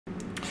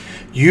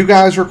You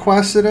guys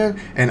requested it,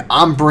 and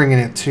I'm bringing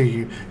it to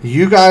you.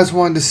 You guys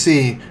wanted to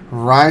see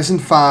Ryzen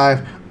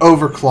 5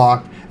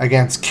 Overclocked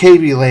against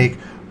Kaby Lake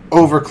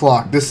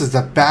Overclocked. This is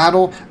the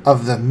battle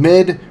of the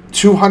mid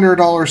 $200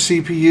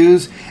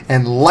 CPUs,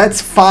 and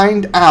let's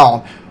find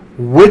out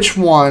which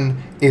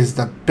one is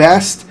the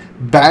best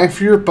bang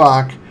for your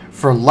buck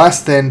for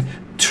less than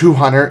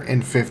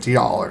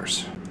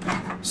 $250.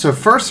 So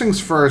first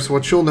things first,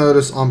 what you'll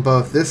notice on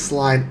both this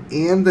slide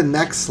and the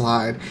next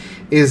slide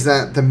is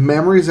that the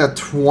memory is at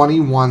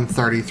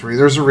 2133.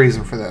 There's a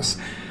reason for this.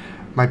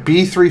 My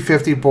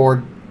B350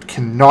 board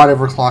cannot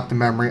overclock the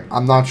memory.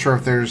 I'm not sure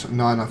if there's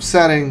not enough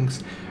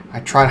settings. I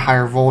tried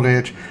higher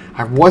voltage.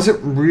 I wasn't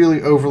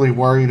really overly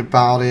worried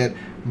about it,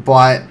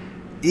 but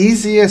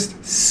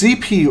easiest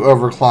CPU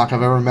overclock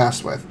I've ever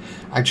messed with.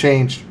 I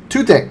changed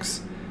two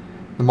things: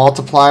 the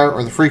multiplier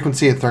or the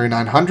frequency at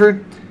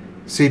 3900,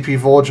 CPU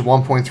voltage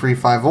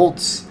 1.35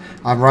 volts.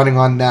 I'm running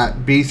on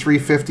that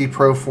B350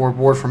 Pro 4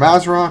 board from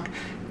ASRock,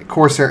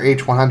 Corsair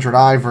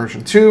H100i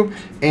version 2,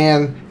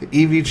 and the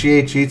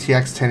EVGA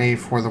GTX 1080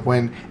 for the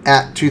win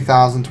at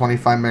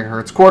 2025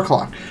 MHz core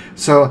clock.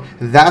 So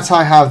that's how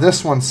I have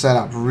this one set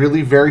up.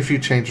 Really very few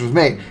changes was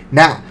made.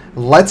 Now,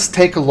 let's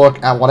take a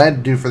look at what I had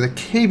to do for the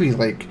Kaby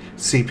Lake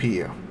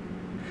CPU.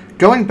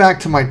 Going back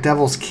to my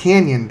Devil's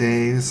Canyon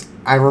days,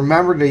 I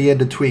remembered that you had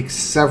to tweak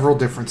several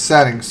different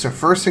settings. So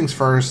first things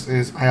first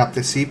is I upped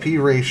the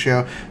CPU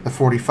ratio, the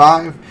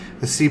 45,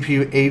 the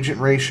CPU agent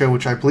ratio,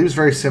 which I believe is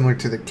very similar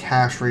to the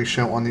cache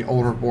ratio on the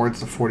older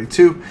boards, the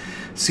 42,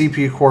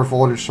 CPU core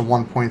voltage to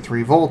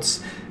 1.3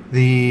 volts,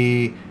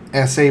 the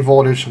SA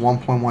voltage to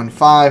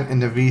 1.15,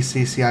 and the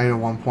VCCI to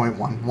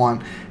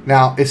 1.11.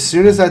 Now, as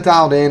soon as I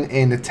dialed in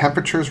and the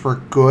temperatures were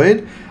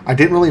good, I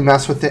didn't really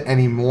mess with it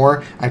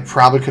anymore. I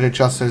probably could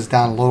adjust those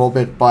down a little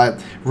bit,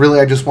 but really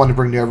I just wanted to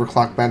bring the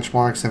overclock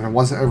benchmarks. If it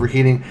wasn't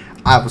overheating,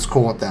 I was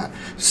cool with that.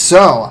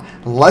 So,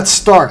 let's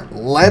start.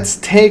 Let's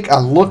take a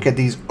look at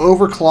these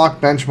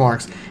overclock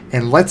benchmarks,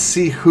 and let's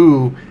see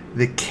who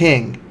the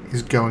king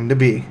is going to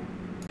be.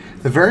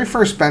 The very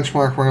first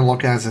benchmark we're going to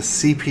look at is a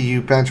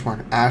CPU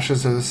benchmark,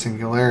 Ashes of the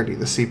Singularity,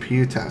 the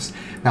CPU test.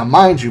 Now,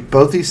 mind you,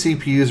 both these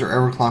CPUs are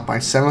overclocked by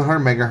 700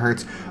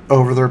 megahertz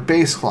over their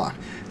base clock.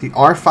 The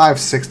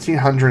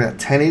R5-1600 at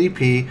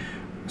 1080p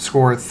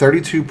scored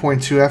 32.2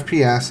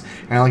 FPS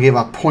and only gave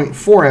up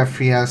 0.4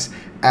 FPS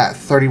at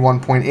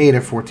 31.8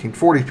 at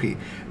 1440p.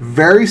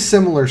 Very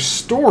similar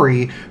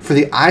story for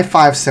the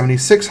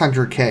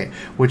i5-7600k,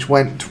 which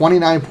went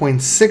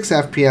 29.6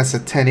 FPS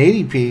at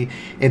 1080p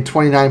and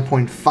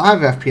 29.5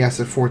 FPS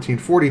at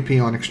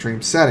 1440p on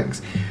extreme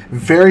settings.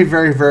 Very,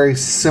 very, very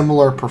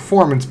similar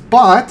performance,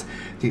 but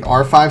the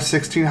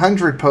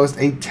R5-1600 posed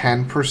a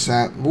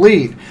 10%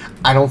 lead.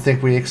 I don't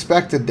think we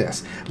expected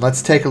this.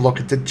 Let's take a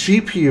look at the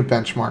GPU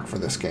benchmark for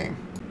this game.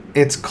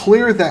 It's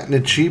clear that in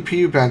the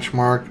GPU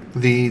benchmark,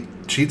 the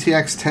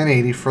GTX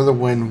 1080 for the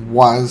win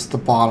was the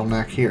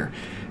bottleneck here.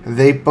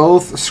 They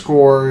both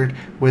scored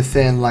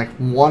within like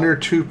 1 or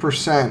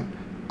 2%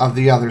 of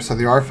the other. So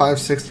the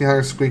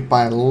R5-1600 squeaked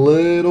by a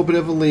little bit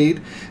of a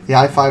lead. The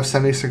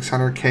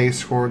i5-7600k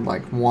scored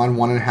like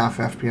 1.5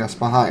 FPS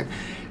behind.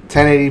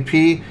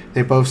 1080p,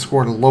 they both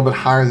scored a little bit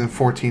higher than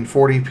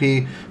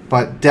 1440p,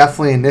 but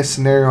definitely in this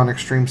scenario on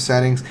extreme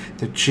settings,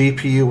 the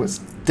GPU was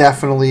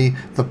definitely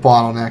the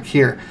bottleneck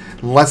here.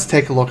 Let's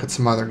take a look at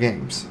some other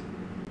games.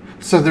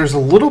 So there's a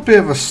little bit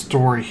of a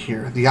story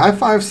here. The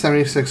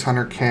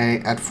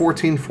i5-7600k at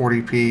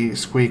 1440p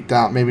squeaked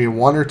out maybe a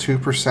 1 or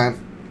 2%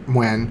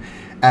 win.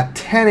 At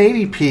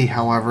 1080p,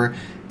 however,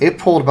 it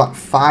pulled about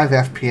 5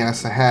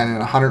 FPS ahead, and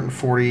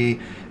 140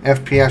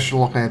 FPS,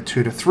 you're looking at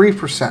 2 to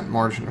 3%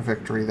 margin of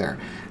victory there.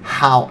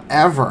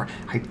 However,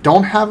 I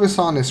don't have this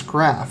on this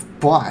graph,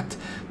 but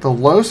the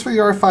lows for the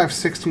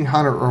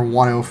R5-1600 are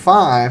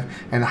 105,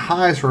 and the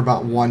highs were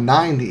about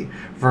 190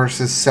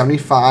 versus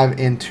 75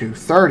 and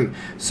 230.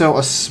 So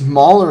a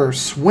smaller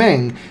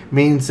swing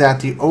means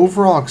that the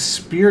overall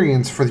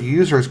experience for the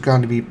user is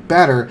going to be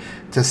better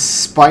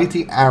despite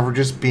the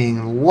averages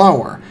being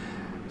lower.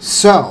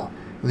 So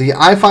the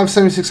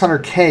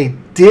i5-7600k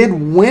did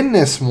win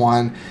this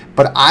one,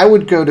 but I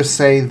would go to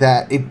say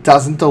that it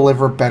doesn't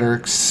deliver better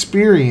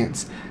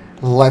experience.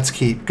 Let's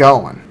keep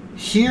going.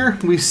 Here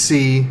we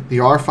see the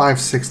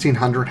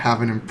R5-1600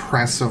 have an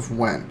impressive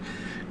win.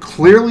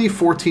 Clearly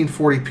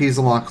 1440p is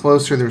a lot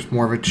closer, there's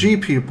more of a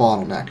GPU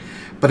bottleneck,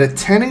 but at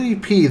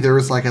 1080p there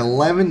was like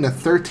 11 to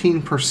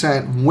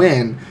 13%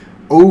 win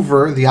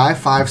over the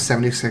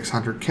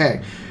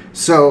i5-7600k.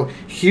 So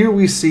here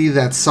we see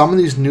that some of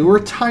these newer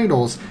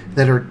titles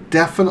that are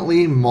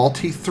definitely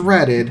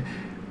multi-threaded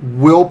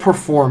will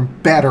perform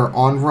better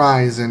on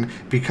Ryzen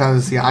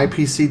because the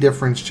IPC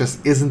difference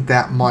just isn't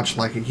that much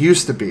like it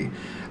used to be.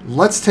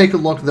 Let's take a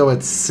look though at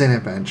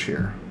Cinebench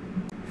here.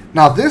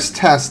 Now this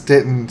test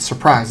didn't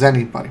surprise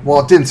anybody.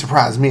 Well, it didn't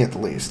surprise me at the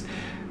least.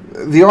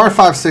 The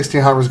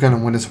R5-1600 was going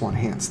to win this one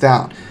hands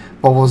down.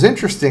 But what was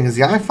interesting is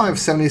the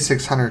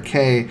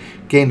i5-7600k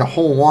gained a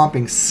whole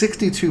whopping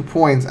 62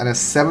 points at a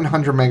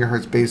 700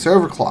 MHz base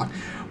overclock,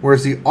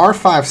 whereas the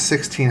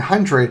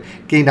R5-1600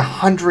 gained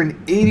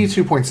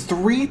 182 points,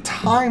 3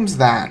 times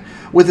that,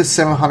 with a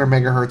 700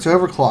 megahertz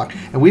overclock.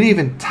 And we didn't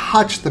even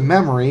touch the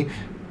memory.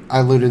 I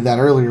alluded to that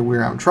earlier, we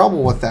were having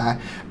trouble with that.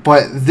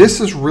 But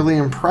this is really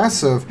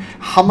impressive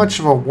how much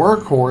of a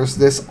workhorse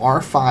this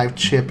R5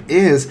 chip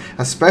is,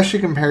 especially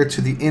compared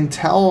to the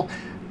Intel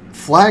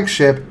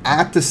flagship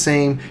at the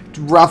same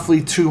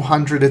roughly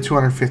 $200 to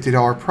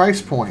 $250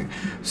 price point.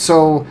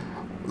 So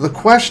the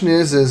question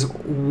is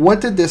what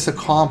did this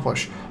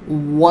accomplish?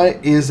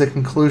 What is the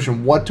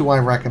conclusion? What do I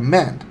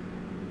recommend?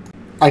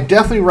 I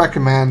definitely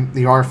recommend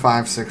the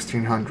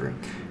R5-1600.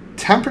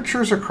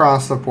 Temperatures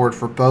across the board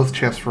for both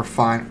chips were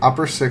fine,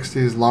 upper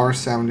 60s, lower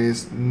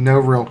 70s, no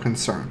real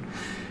concern.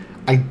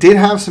 I did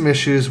have some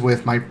issues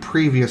with my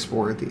previous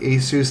board, the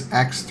Asus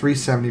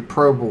X370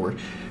 Pro board,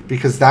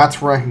 because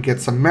that's where I can get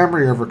some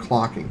memory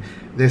overclocking.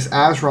 This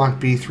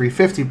ASRock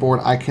B350 board,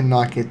 I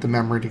cannot get the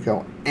memory to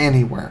go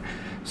anywhere.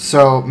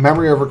 So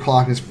memory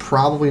overclocking is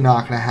probably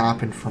not going to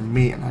happen for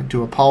me, and I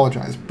do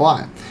apologize.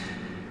 But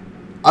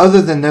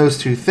other than those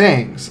two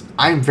things,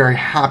 I'm very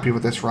happy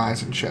with this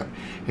Ryzen chip.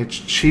 It's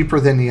cheaper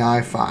than the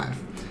i5.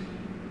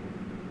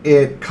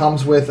 It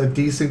comes with a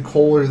decent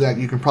cooler that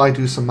you can probably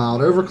do some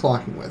mild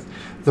overclocking with.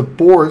 The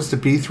boards, the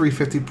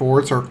B350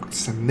 boards, are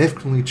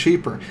significantly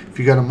cheaper. If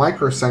you go to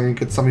Micro Center, you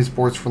get some of these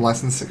boards for less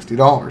than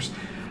 $60.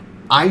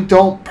 I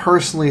don't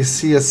personally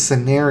see a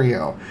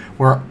scenario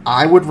where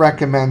I would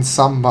recommend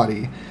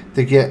somebody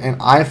to get an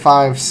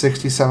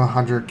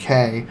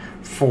i5-7700k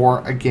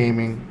for a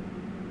gaming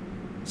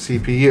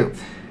CPU.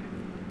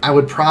 I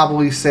would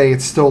probably say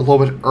it's still a little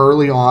bit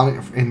early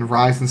on in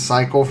Ryzen's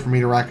cycle for me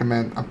to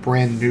recommend a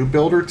brand new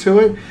builder to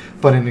it,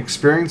 but an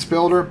experienced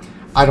builder,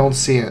 I don't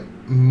see it.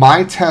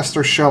 My tests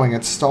are showing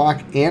at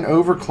stock and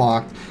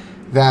overclocked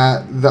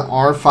that the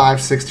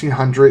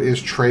R5-1600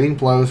 is trading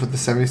blows with the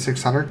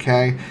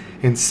 7600K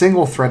in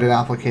single-threaded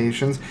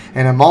applications,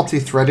 and in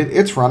multi-threaded,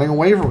 it's running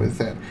away with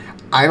it.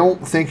 I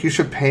don't think you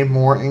should pay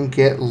more and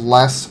get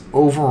less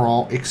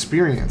overall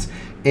experience.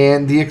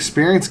 And the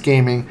experience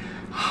gaming,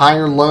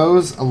 higher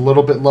lows, a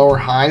little bit lower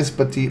highs,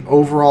 but the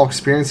overall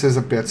experience is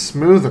a bit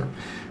smoother.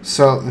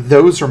 So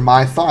those are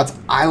my thoughts.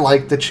 I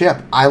like the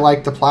chip. I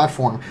like the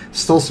platform.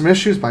 Still some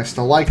issues, but I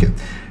still like it.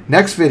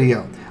 Next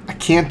video, I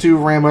can't do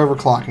RAM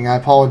overclocking. I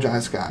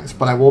apologize, guys,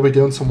 but I will be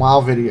doing some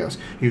WoW videos.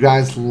 You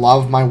guys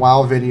love my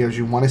WoW videos.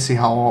 You want to see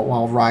how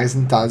well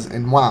Ryzen does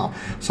in WoW.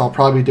 So I'll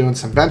probably be doing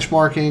some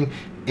benchmarking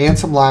and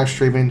some live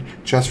streaming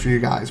just for you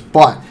guys.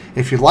 But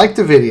if you liked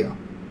the video,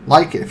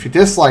 like it. If you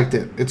disliked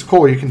it, it's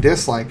cool. You can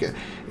dislike it.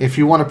 If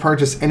you want to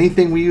purchase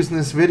anything we use in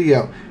this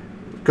video,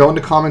 go in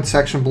the comment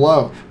section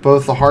below.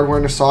 Both the hardware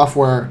and the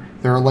software,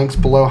 there are links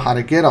below how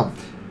to get them.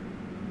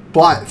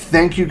 But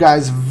thank you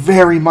guys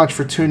very much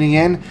for tuning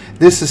in.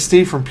 This is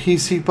Steve from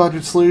PC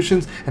Budget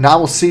Solutions, and I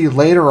will see you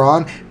later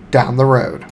on down the road.